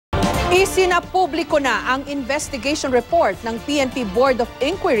Isinapubliko na ang investigation report ng PNP Board of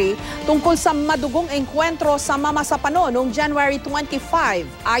Inquiry tungkol sa madugong engkwentro sa Mamasapano noong January 25.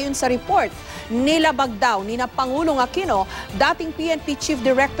 Ayon sa report, nilabag daw ni Pangulong Aquino, dating PNP Chief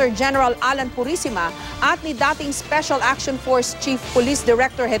Director General Alan Purisima at ni dating Special Action Force Chief Police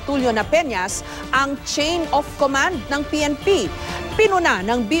Director Getulio Napeñas ang chain of command ng PNP. Pinuna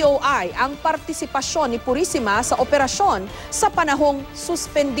ng BOI ang partisipasyon ni Purisima sa operasyon sa panahong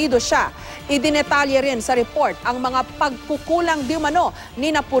suspendido siya. Idinetalye rin sa report ang mga pagkukulang di umano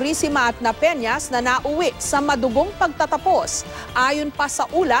ni Purisima at Napeñas na nauwi sa madugong pagtatapos. Ayon pa sa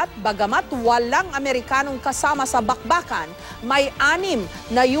ulat, bagamat walang Amerikanong kasama sa bakbakan, may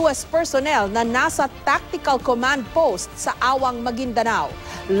 6 na US personnel na nasa tactical command post sa Awang, Maguindanao.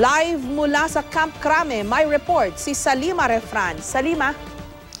 Live mula sa Camp Crame, may report si Salima Refran. Salima?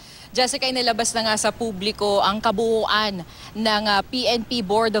 Jessica, inilabas na nga sa publiko ang kabuuan ng PNP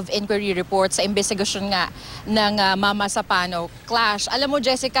Board of Inquiry report sa investigasyon nga ng Mamasapano clash. Alam mo,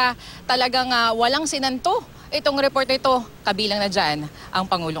 Jessica, talagang walang sinanto itong report ito. Kabilang na dyan ang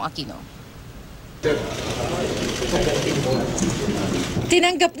Pangulong Aquino.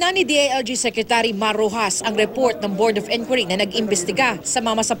 Tinanggap na ni DILG Secretary Mar Rojas ang report ng Board of Inquiry na nag-imbestiga sa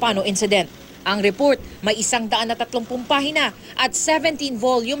Mamasapano incident. Ang report may 130 pahina at 17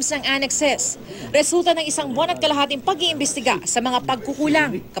 volumes ng annexes. Resulta ng 1 buwan at kalahating pag-iimbestiga sa mga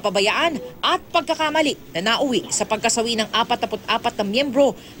pagkukulang, kapabayaan at pagkakamali na nauwi sa pagkasawi ng 44 na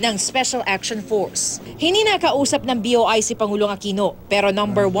miyembro ng Special Action Force. Hindi nakausap ng BOI si Pangulong Aquino, pero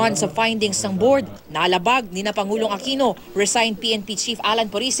number 1 sa findings ng board, nalabag ni Pangulong Aquino, resigned PNP Chief Alan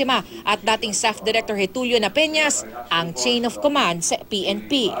Purisima at dating Staff Director Getulio Napeñas ang chain of command sa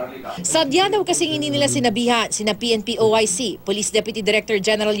PNP. Sadya daw kasing hindi nila sinabihan sina PNP OIC, Police Deputy Director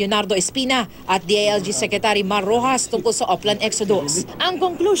General Leonardo Espina at DILG Secretary Mar Rojas tungkol sa Oplan Exodus. Ang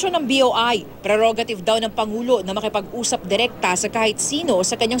conclusion ng BOI, prerogative daw ng Pangulo na makipag-usap direkta sa kahit sino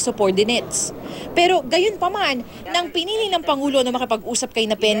sa kanyang subordinates. Pero gayon pa man, nang pinili ng Pangulo na makipag-usap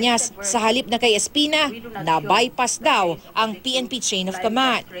kay Napeñas sa halip na kay Espina, na-bypass daw ang PNP chain of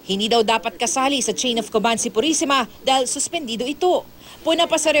command. Hindi daw dapat kasali sa chain of command si Purisima dahil suspendido ito. Puna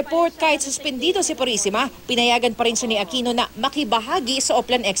pa sa report, kahit suspendido si Purisima, pinayagan pa rin siya ni Aquino na makibahagi sa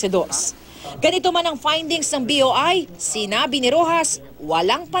Oplan Exodus. Ganito man ang findings ng BOI, sinabi ni Rojas,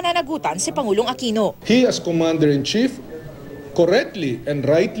 walang pananagutan si Pangulong Aquino. He as Commander-in-Chief correctly and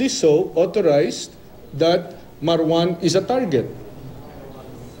rightly so authorized that Marwan is a target.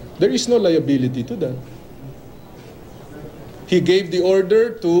 There is no liability to that. He gave the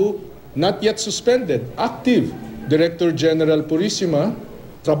order to not yet suspended, active Director General Purisima.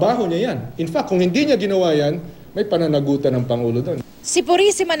 Trabaho niya yan. In fact, kung hindi niya ginawa yan, may pananagutan ng Pangulo doon. Si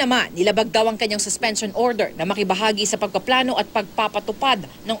Purisima naman, nilabag daw ang kanyang suspension order na makibahagi sa pagpaplano at pagpapatupad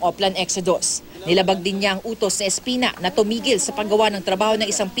ng Oplan Exodus. Nilabag din niya ang utos ni Espina na tumigil sa paggawa ng trabaho ng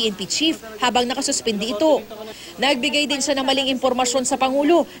isang PNP chief habang nakasuspindi ito. Nagbigay din siya ng maling impormasyon sa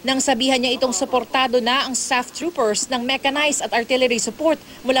Pangulo nang sabihan niya itong suportado na ang staff troopers ng mechanized at artillery support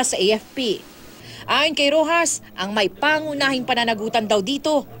mula sa AFP. Ayon kay Rojas, ang may pangunahing pananagutan daw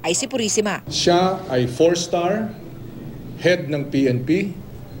dito ay si Purisima. Siya ay 4-star head ng PNP.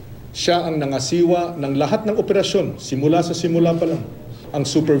 Siya ang nangasiwa ng lahat ng operasyon, simula pa lang. Ang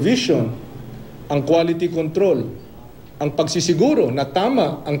supervision, ang quality control, ang pagsisiguro na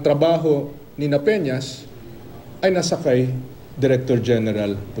tama ang trabaho ni Napeñas ay nasa kay Director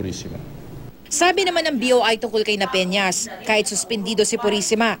General Purisima. Sabi naman ng BOI tungkol kay Napeñas, kahit suspendido si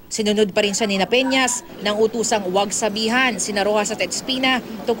Purisima, sinunod pa rin siya ni Napeñas nang utusang huwag sabihan sina Rojas at Espina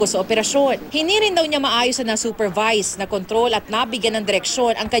tungkol sa operasyon. Hindi rin daw niya maayos na supervise, na kontrol at nabigyan ng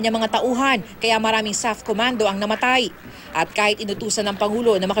direksyon ang kanyang mga tauhan, kaya maraming staff commando ang namatay. At kahit inutusan ng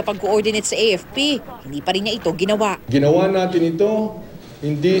Pangulo na makipag-coordinate sa AFP, hindi pa rin niya ito ginawa. Ginawa natin ito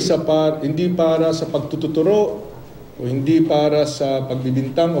hindi para sa pagtututuro o hindi para sa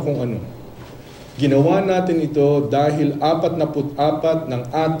pagbibintang o kung ano. Ginawa natin ito dahil 44 ng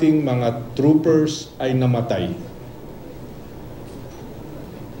ating mga troopers ay namatay.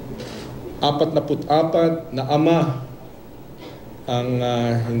 44 na ama ang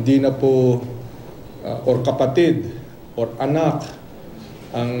hindi na po or kapatid or anak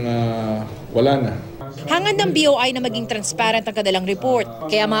ang wala na. Hangad ng BOI na maging transparent ang kanilang report,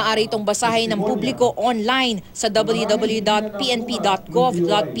 kaya maaari itong basahin ng publiko online sa www.pnp.gov.ph.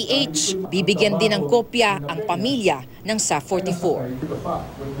 Bibigyan din ng kopya ang pamilya ng SAF-44.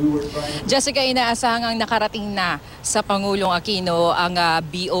 Jessica, inaasahang nakarating na sa Pangulong Aquino ang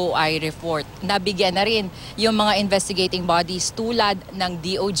BOI report. Nabigyan na rin yung mga investigating bodies tulad ng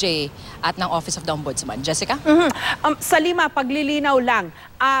DOJ at ng Office of the Ombudsman. Jessica? Salima, paglilinaw lang,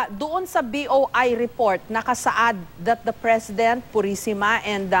 Doon sa BOI report, nakasaad that the President, Purisima,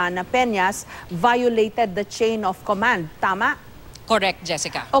 and Napeñas violated the chain of command. Tama? Correct,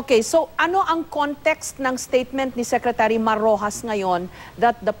 Jessica. Okay, so ano ang context ng statement ni Secretary Mar Rojas ngayon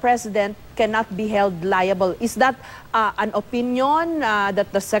that the President cannot be held liable? Is that an opinion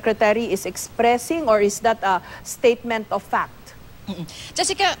that the Secretary is expressing, or is that a statement of fact?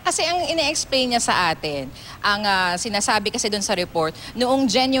 Jessica, kasi ang ine-explain niya sa atin, ang sinasabi kasi doon sa report, noong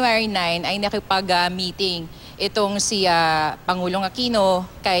January 9 ay nakipag-meeting itong si Pangulong Aquino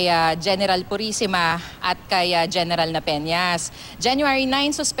kay General Purisima at kay General Napeñas. January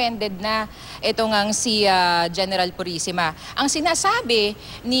 9 suspended na itong ang si General Purisima. Ang sinasabi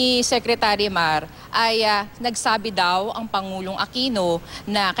ni Secretary Mar ay nagsabi daw ang Pangulong Aquino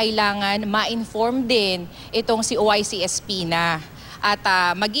na kailangan ma-inform din itong si OICSP na at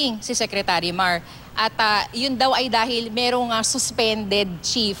maging si Secretary Mar. At yun daw ay dahil merong suspended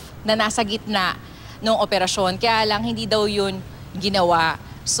chief na nasa gitna ng operasyon. Kaya lang hindi daw yun ginawa.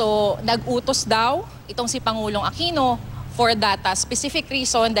 So nag-utos daw itong si Pangulong Aquino for that specific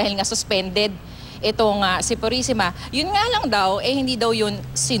reason dahil nga suspended itong si Purisima. Yun nga lang daw, hindi daw yun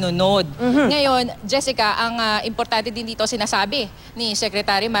sinunod. Ngayon, Jessica, ang importante din dito sinasabi ni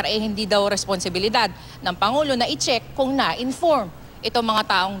Secretary Mar hindi daw responsibilidad ng Pangulo na i-check kung na-inform itong mga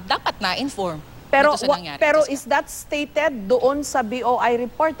taong dapat na-inform. Pero, nangyari, pero Jessica. is that stated doon sa BOI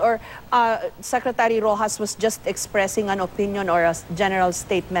report, or Secretary Rojas was just expressing an opinion or a general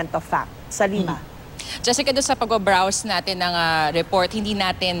statement of fact? Salima? Jessica, doon sa pag-browse natin ng report, hindi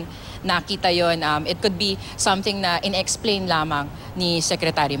natin nakita yon. It could be something na in-explain lamang ni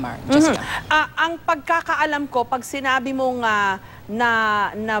Secretary Mar. Jessica. Ang pagkakaalam ko, pag sinabi mong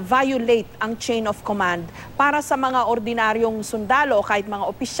na violate ang chain of command, para sa mga ordinaryong sundalo o kahit mga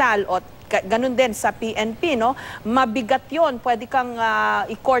opisyal o ganun din sa PNP, no? Mabigat yon, pwede kang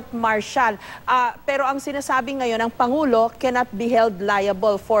i-court martial. Pero ang sinasabi ngayon, ang Pangulo cannot be held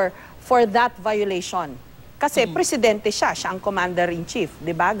liable for that violation. Kasi presidente siya ang commander-in-chief,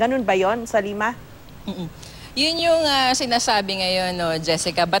 di ba? Ganun ba yon, Salima? Yun yung sinasabi ngayon, no,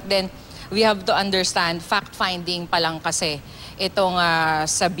 Jessica. But then, we have to understand, fact-finding pa lang kasi itong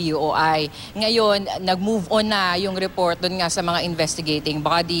sa BOI. Ngayon, nag-move on na yung report doon nga sa mga investigating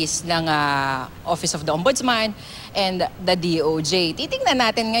bodies ng Office of the Ombudsman and the DOJ. Titingnan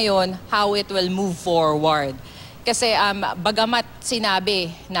natin ngayon how it will move forward. Kasi bagamat sinabi,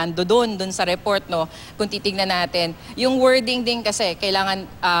 nando doon sa report, no, kung titingnan natin, yung wording din kasi kailangan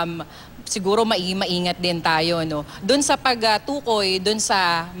siguro maingat din tayo, no. Doon sa pagtukoy, doon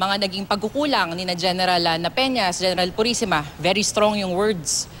sa mga naging pagkukulang ni na General Napeñas, General Purisima, very strong yung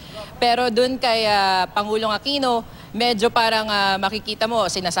words. Pero doon kay Pangulong Aquino, medyo parang makikita mo,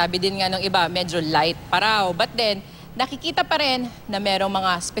 sinasabi din nga ng iba, medyo light pa raw. But then, nakikita pa rin na merong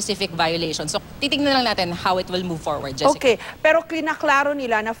mga specific violations. So, titignan lang natin how it will move forward, Jessica. Okay, pero klinaklaro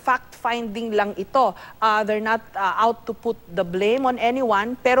nila na fact-finding lang ito. They're not out to put the blame on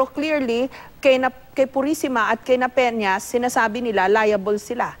anyone, pero clearly, kay Purisima at kay Napeñas, sinasabi nila liable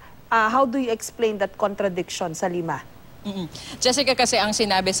sila. How do you explain that contradiction, Salima? Jessica, kasi ang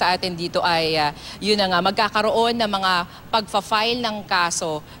sinabi sa atin dito ay yun na nga, magkakaroon ng mga pagfa-file ng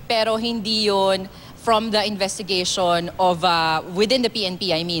kaso, pero hindi yun from the investigation of within the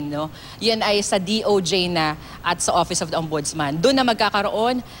PNP, I mean, no? Yan ay sa DOJ na at sa Office of the Ombudsman. Doon na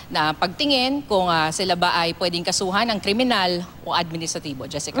magkakaroon na pagtingin kung sila ba ay pwedeng kasuhan ng kriminal o administratibo,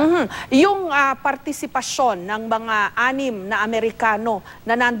 Jessica. Yung partisipasyon ng mga 6 na Amerikano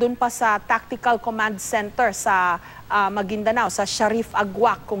na nandun pa sa Tactical Command Center sa Maguindanao, sa Sharif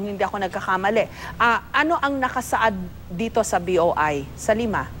Agwak, kung hindi ako nagkakamali. Ano ang nakasaad dito sa BOI?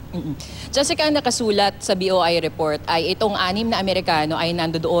 Salima? Jessica, ang nakasulat sa BOI report ay itong 6 na Amerikano ay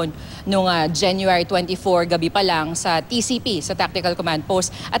nandoon noong January 24 gabi pa lang sa TCP, sa Tactical Command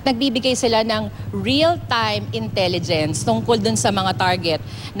Post, at nagbibigay sila ng real-time intelligence tungkol dun sa mga target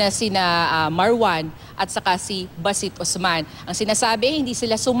na sina Marwan at saka si Basit Osman. Ang sinasabi, hindi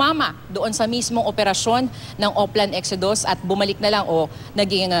sila sumama doon sa mismong operasyon ng Oplan Exodus at bumalik na lang o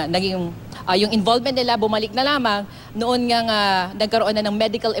naging yung involvement nila bumalik na lamang noon nga nagkaroon na ng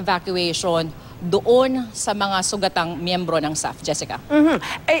medical evacuation doon sa mga sugatang miyembro ng SAF, Jessica.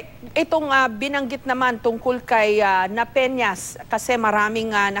 Itong binanggit naman tungkol kay Napeñas, kasi maraming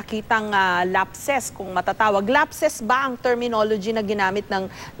nakitang lapses, kung matatawag. Lapses ba ang terminology na ginamit ng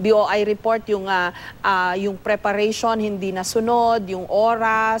BOI report? Yung preparation hindi nasunod, yung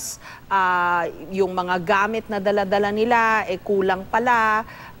oras, yung mga gamit na dala-dala nila, kulang pala,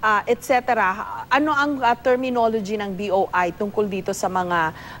 etc. Ano ang terminology ng BOI tungkol dito sa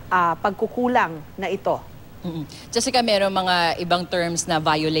mga pagkukulang na ito? Jessica, meron mga ibang terms na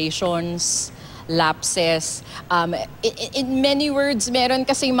violations, lapses. In many words, meron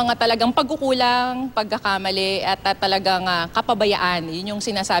kasing mga talagang pagkukulang, pagkakamali at talagang kapabayaan. Yun yung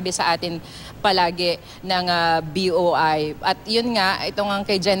sinasabi sa atin palagi ng BOI. At yun nga, itong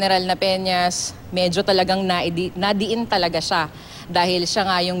kay General Napeñas, medyo talagang nadiin talaga siya. Dahil siya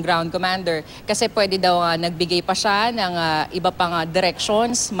nga yung ground commander. Kasi pwede daw nagbigay pa siya ng iba pang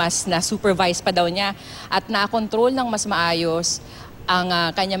directions, mas na-supervise pa daw niya at na-control ng mas maayos ang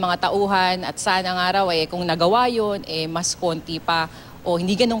kanyang mga tauhan at sana nga raw kung nagawa yun, mas konti pa o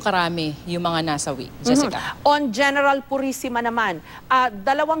hindi ganun karami yung mga nasawi. Jessica. On General Purisima naman,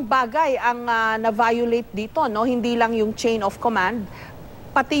 dalawang bagay ang na-violate dito, no? Hindi lang yung chain of command,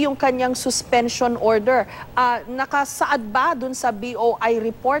 pati yung kanyang suspension order. Nakasaad ba dun sa BOI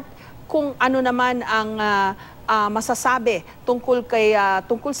report kung ano naman ang masasabi tungkol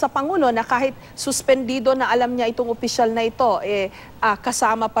sa Pangulo na kahit suspendido na alam niya itong opisyal na ito,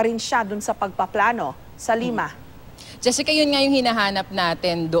 kasama pa rin siya dun sa pagpaplano sa Lima? Jessica, yun nga yung hinahanap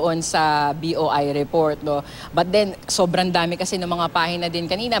natin doon sa BOI report. No? But then, sobrang dami kasi ng mga pahina din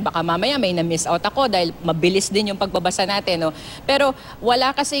kanina. Baka mamaya may na-miss out ako dahil mabilis din yung pagbabasa natin. No? Pero wala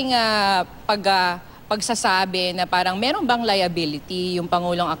kasing pagsasabi na parang meron bang liability yung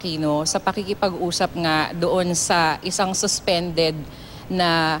Pangulong Aquino sa pakikipag-usap nga doon sa isang suspended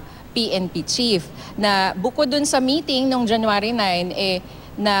na PNP chief. Na bukod doon sa meeting noong January 9,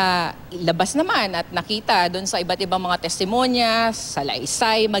 na labas naman at nakita doon sa iba't ibang mga testimonya, sa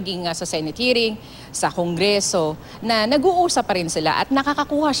laysay, maging sa Senate hearing, sa Kongreso, na nag-uusap pa rin sila at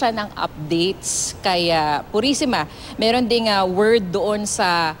nakakakuha siya ng updates kay Purisima. Meron ding word doon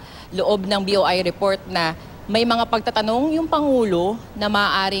sa loob ng BOI report na may mga pagtatanong yung Pangulo na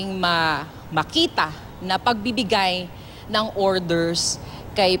maaaring makita na pagbibigay ng orders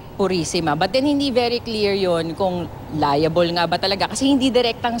kay Purisima. But then hindi very clear yon kung liable nga ba talaga kasi hindi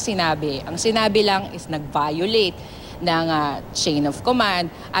direktang sinabi. Ang sinabi lang is nag-violate ng chain of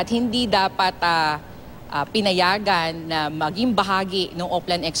command at hindi dapat pinayagan na maging bahagi ng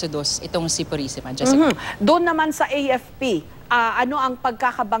Oplan Exodus itong si Purisima. Jessica. Doon naman sa AFP, ano ang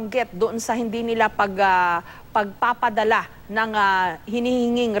pagkakabanggit doon sa hindi nila pagpapadala ng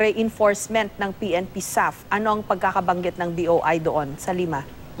hinihinging reinforcement ng PNP SAF? Ano ang pagkakabanggit ng BOI doon sa Lima?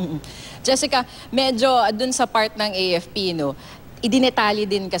 Jessica, medyo dun sa part ng AFP, no, idinetali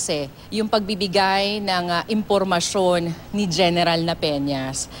din kasi yung pagbibigay ng impormasyon ni General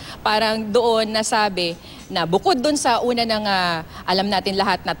Napeñas. Parang doon nasabi na bukod doon sa una ng alam natin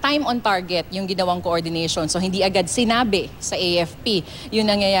lahat na time on target yung ginawang coordination. So hindi agad sinabi sa AFP yung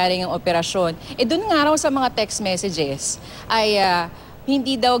nangyayaring operasyon. Doon nga raw sa mga text messages ay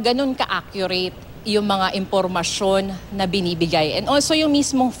hindi daw ganun ka-accurate yung mga impormasyon na binibigay. And also yung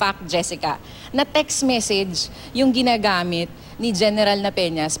mismong fact, Jessica, na text message yung ginagamit ni General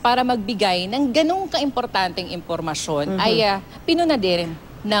Napeñas para magbigay ng ganung kaimportanteng impormasyon ay pinuna din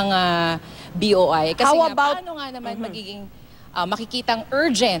ng BOI. Kasi paano nga naman magiging makikitang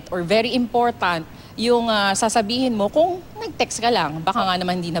urgent or very important yung sasabihin mo kung nag-text ka lang, baka nga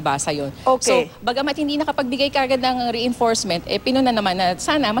naman hindi nabasa yun. Okay. So, bagamat hindi nakapagbigay kagad ng reinforcement, pinuna naman na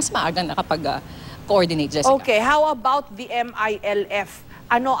sana mas maagang nakapag-coordinate, Jessica. Okay, how about the MILF?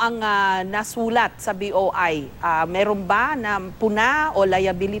 Ano ang nasulat sa BOI? Meron ba na puna o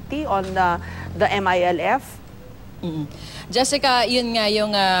liability on the MILF? Jessica, yun nga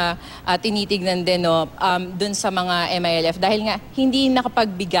yung tinitignan din dun sa mga MILF dahil nga hindi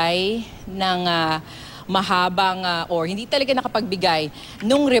nakapagbigay ng mahabang or hindi talaga nakapagbigay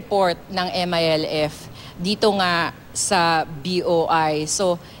nung report ng MILF dito nga sa BOI.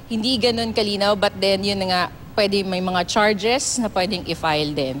 So, hindi ganun kalinaw but then yun nga pwede may mga charges na pwedeng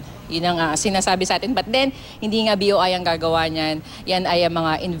i-file din. Yun ang sinasabi sa atin. But then, hindi nga BOI ang gagawa niyan. Yan ay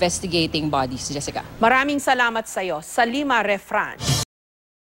mga investigating bodies, Jessica. Maraming salamat sa iyo. Salima Refran.